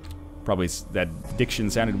 Probably that diction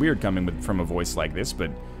sounded weird coming from a voice like this, but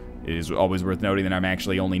it is always worth noting that I'm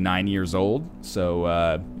actually only 9 years old. So,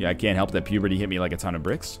 yeah, I can't help that puberty hit me like a ton of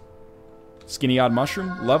bricks. Skinny Odd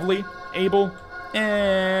Mushroom, lovely. Abel,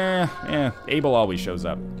 Abel always shows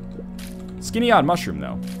up. Skinny Odd Mushroom,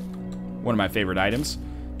 though, one of my favorite items.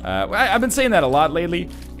 I've been saying that a lot lately.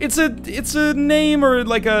 It's a name or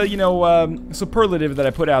like a, you know, superlative that I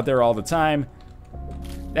put out there all the time.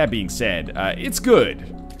 That being said, it's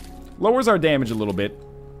good. Lowers our damage a little bit.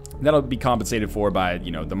 That'll be compensated for by, you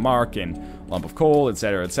know, the mark and lump of coal,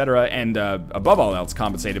 etc., etc., and above all else,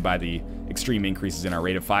 compensated by the extreme increases in our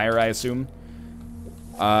rate of fire, I assume.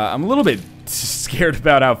 I'm a little bit scared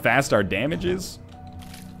about how fast our damage is.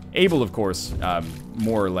 Abel, of course,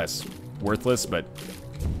 more or less worthless, but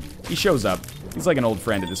he shows up. He's like an old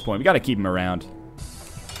friend at this point. We gotta keep him around.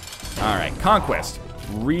 Alright, Conquest.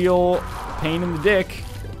 Real pain in the dick.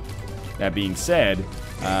 That being said,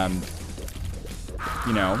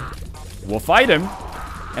 you know, we'll fight him.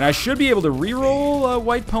 And I should be able to reroll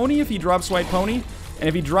White Pony if he drops White Pony. And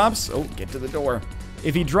if he drops... Oh, get to the door.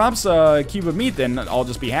 If he drops a Cube of Meat, then I'll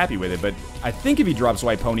just be happy with it. But I think if he drops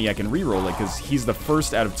White Pony, I can reroll it, because he's the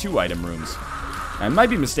first out of 2 item rooms. I might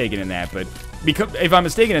be mistaken in that, but... if I'm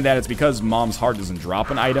mistaken in that, it's because Mom's Heart doesn't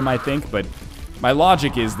drop an item, I think, but my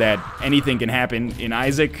logic is that anything can happen in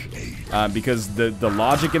Isaac, because the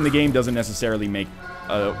logic in the game doesn't necessarily make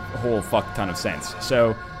a whole fuck ton of sense.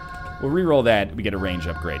 So, we'll reroll that, we get a range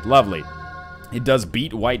upgrade. Lovely. It does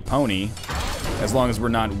beat White Pony, as long as we're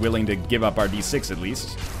not willing to give up our D6 at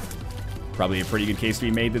least. Probably a pretty good case to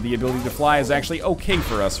be made that the ability to fly is actually okay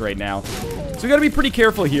for us right now. So we gotta be pretty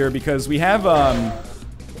careful here, because we have,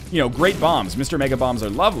 you know, great bombs. Mr. Mega Bombs are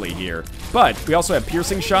lovely here. But we also have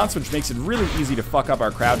piercing shots, which makes it really easy to fuck up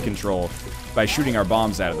our crowd control by shooting our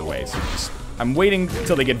bombs out of the way. So I'm waiting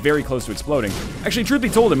until they get very close to exploding. Actually, truth be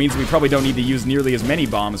told, it means we probably don't need to use nearly as many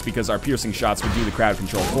bombs, because our piercing shots would do the crowd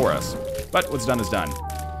control for us. But what's done is done.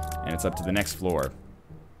 And it's up to the next floor.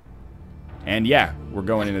 And yeah, we're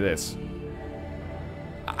going into this.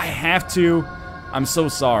 I have to. I'm so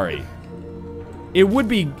sorry. It would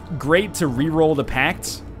be great to re-roll the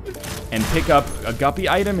Pact and pick up a Guppy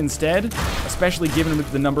item instead, especially given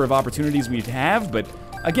the number of opportunities we have, but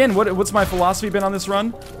again, what's my philosophy been on this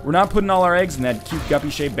run? We're not putting all our eggs in that cute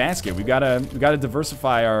Guppy-shaped basket. We gotta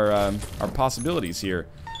diversify our possibilities here.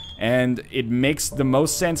 And it makes the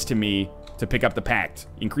most sense to me to pick up the Pact.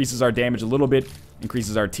 Increases our damage a little bit,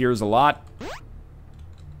 increases our tiers a lot.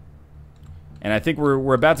 And I think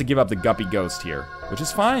we're about to give up the Guppy Ghost here, which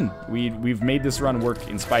is fine. We've made this run work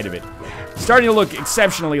in spite of it. Starting to look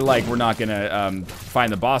exceptionally like we're not gonna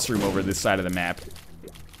find the boss room over this side of the map.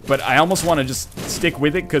 But I almost want to just stick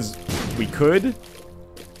with it because we could.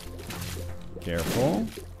 Careful.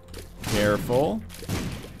 Careful.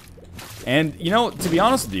 And, you know, to be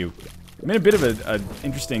honest with you, I'm in a bit of an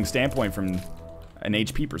interesting standpoint from an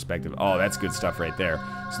HP perspective. Oh, that's good stuff right there.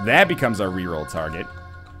 So that becomes our reroll target.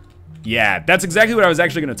 Yeah, that's exactly what I was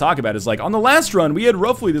actually going to talk about. Is like, on the last run, we had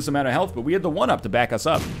roughly this amount of health, but we had the 1-up to back us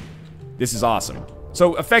up. This is awesome.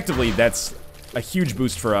 So, effectively, that's a huge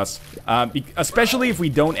boost for us. Especially if we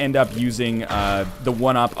don't end up using the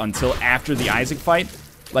 1-up until after the Isaac fight.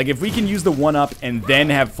 Like, if we can use the 1-up and then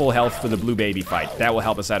have full health for the Blue Baby fight, that will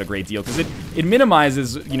help us out a great deal. Because it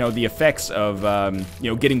minimizes, you know, the effects of, you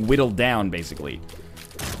know, getting whittled down, basically.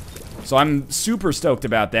 So I'm super stoked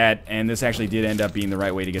about that, and this actually did end up being the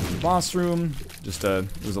right way to get to the boss room. Just it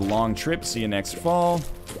was a long trip. See you next fall.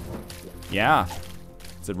 Yeah,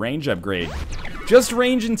 it's a range upgrade. Just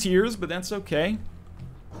range and tears, but that's okay.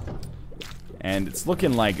 And it's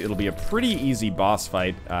looking like it'll be a pretty easy boss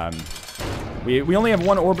fight. We only have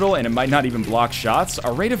one orbital, and it might not even block shots.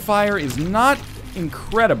 Our rate of fire is not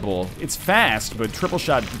incredible. It's fast, but triple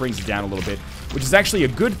shot brings it down a little bit, which is actually a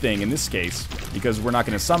good thing in this case, because we're not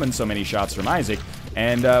going to summon so many shots from Isaac.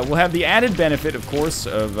 And we'll have the added benefit, of course,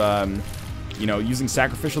 of, you know, using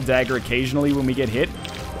Sacrificial Dagger occasionally when we get hit.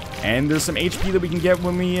 And there's some HP that we can get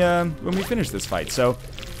when we finish this fight. So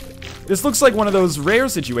this looks like one of those rare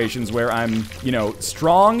situations where I'm, you know,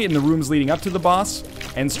 strong in the rooms leading up to the boss,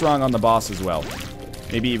 and strong on the boss as well.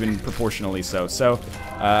 Maybe even proportionally so. So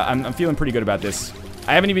I'm feeling pretty good about this.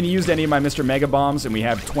 I haven't even used any of my Mr. Mega Bombs, and we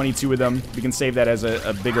have 22 of them. We can save that as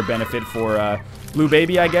a bigger benefit for Blue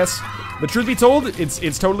Baby, I guess. But truth be told,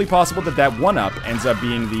 it's totally possible that that 1-up ends up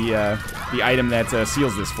being the item that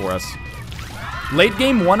seals this for us. Late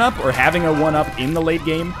game 1-up, or having a 1-up in the late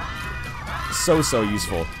game, so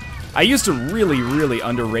useful. I used to really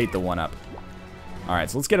underrate the 1-up. Alright,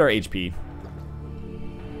 so let's get our HP.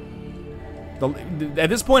 At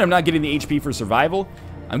this point, I'm not getting the HP for survival.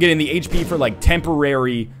 I'm getting the HP for, like,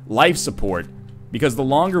 temporary life support. Because the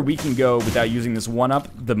longer we can go without using this 1-up,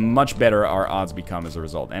 the much better our odds become as a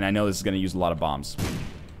result. And I know this is going to use a lot of bombs.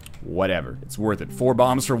 Whatever. It's worth it. 4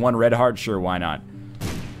 bombs for 1 red heart? Sure, why not?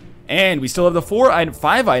 And we still have the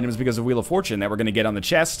 5 items because of Wheel of Fortune that we're going to get on the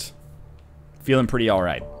chest. Feeling pretty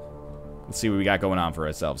alright. Let's see what we got going on for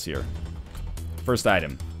ourselves here. First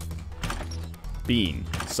item. Bean.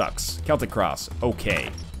 Sucks. Celtic Cross. Okay.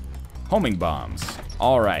 Homing Bombs.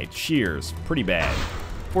 Alright. Shears. Pretty bad.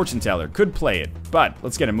 Fortune Teller. Could play it, but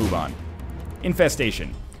let's get a move on.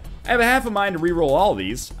 Infestation. I have a half a mind to reroll all of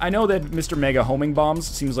these. I know that Mr. Mega Homing Bombs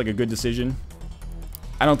seems like a good decision.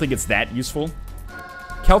 I don't think it's that useful.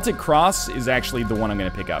 Celtic Cross is actually the one I'm going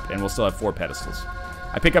to pick up, and we'll still have 4 pedestals.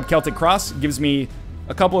 I pick up Celtic Cross. It gives me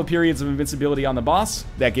a couple of periods of invincibility on the boss.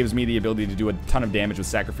 That gives me the ability to do a ton of damage with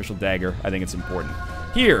Sacrificial Dagger. I think it's important.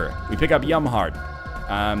 Here, we pick up Yum Heart.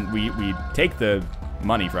 We take the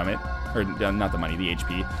money from it. Or, not the money, the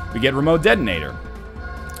HP. We get Remote Detonator.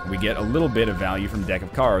 We get a little bit of value from Deck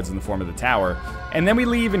of Cards in the form of the Tower. And then we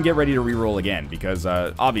leave and get ready to reroll again. Because,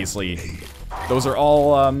 obviously, those are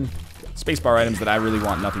all spacebar items that I really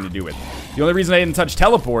want nothing to do with. The only reason I didn't touch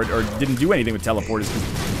Teleport, or didn't do anything with Teleport, is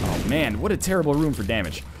because, oh man, what a terrible room for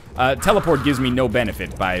damage. Teleport gives me no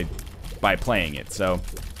benefit by playing it, so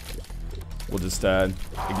we'll just,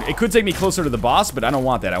 it could take me closer to the boss, but I don't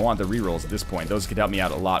want that. I want the rerolls at this point. Those could help me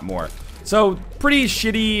out a lot more. So, pretty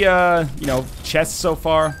shitty, you know, chests so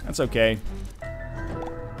far. That's okay.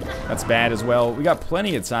 That's bad as well. We got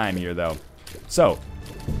plenty of time here, though. So,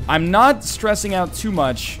 I'm not stressing out too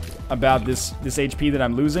much about this HP that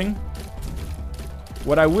I'm losing.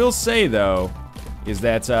 What I will say, though, is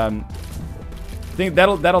that, I think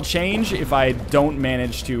that'll change if I don't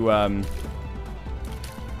manage to,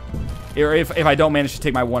 or if I don't manage to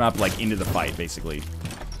take my 1-up, like, into the fight, basically.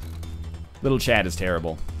 Little Chad is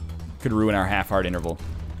terrible. Could ruin our half-heart interval.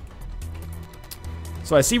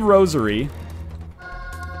 So I see Rosary.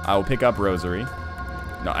 I will pick up Rosary.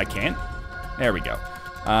 No, I can't. There we go.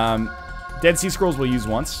 Dead Sea Scrolls we'll use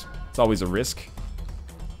once. It's always a risk.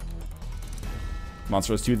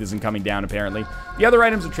 Monstrous Tooth isn't coming down, apparently. The other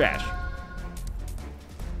items are trash.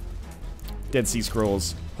 Dead Sea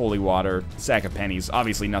Scrolls, Holy Water, Sack of Pennies.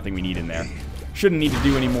 Obviously nothing we need in there. Shouldn't need to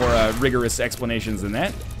do any more rigorous explanations than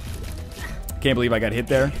that. Can't believe I got hit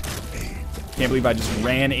there. Can't believe I just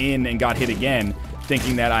ran in and got hit again,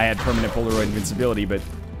 thinking that I had permanent Polaroid invincibility, but,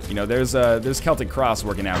 you know, there's Celtic Cross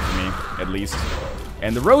working out for me, at least.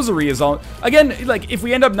 And the Rosary is all... Again, like, if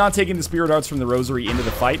we end up not taking the Spirit Arts from the Rosary into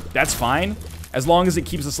the fight, that's fine. As long as it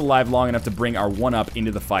keeps us alive long enough to bring our 1-up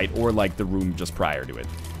into the fight, or, like, the room just prior to it.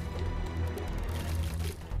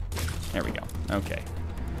 There we go. Okay.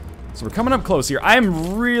 So we're coming up close here. I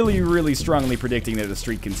am really, really strongly predicting that the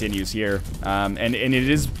streak continues here. And it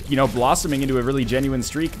is, you know, blossoming into a really genuine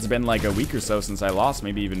streak. It's been like a week or so since I lost,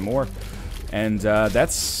 maybe even more. And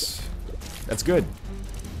that's good.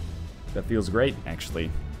 That feels great, actually.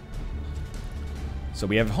 So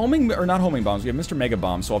we have homing, or not homing bombs, we have Mr. Mega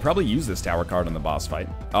Bomb, so I'll probably use this tower card on the boss fight.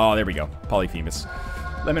 Oh, there we go. Polyphemus.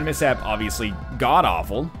 Lemon Mishap, obviously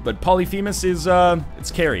god-awful, but Polyphemus is,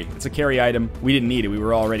 it's carry. It's a carry item. We didn't need it. We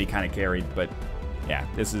were already kind of carried, but yeah,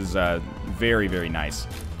 this is very, very nice.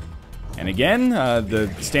 And again,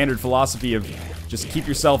 the standard philosophy of just keep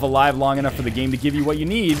yourself alive long enough for the game to give you what you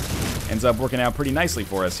need ends up working out pretty nicely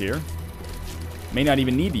for us here. May not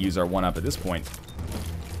even need to use our 1-up at this point.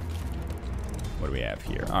 What do we have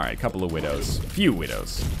here? All right, a couple of Widows. A few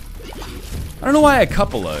Widows. I don't know why a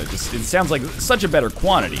couple of, just, it sounds like such a better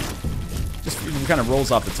quantity. Just kind of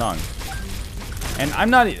rolls off the tongue. And I'm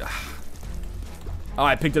not, oh,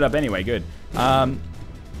 I picked it up anyway, good. I'm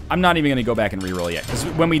not even gonna go back and reroll yet, because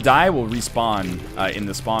when we die, we'll respawn in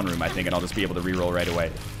the spawn room, I think, and I'll just be able to reroll right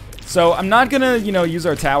away. So I'm not gonna, you know, use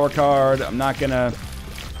our tower card. I'm not gonna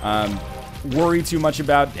worry too much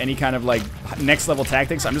about any kind of, like, next level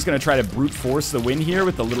tactics. I'm just gonna try to brute force the win here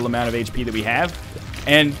with the little amount of HP that we have.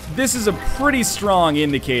 And this is a pretty strong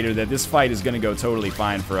indicator that this fight is going to go totally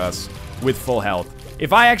fine for us with full health.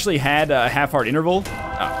 If I actually had a half-heart interval,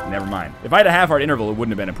 oh, never mind. If I had a half-heart interval, it wouldn't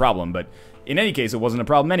have been a problem, but in any case, it wasn't a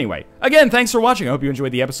problem anyway. Again, thanks for watching. I hope you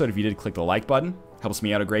enjoyed the episode. If you did, click the like button. Helps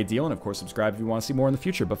me out a great deal, and of course, subscribe if you want to see more in the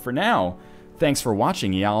future. But for now, thanks for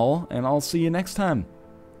watching, y'all, and I'll see you next time.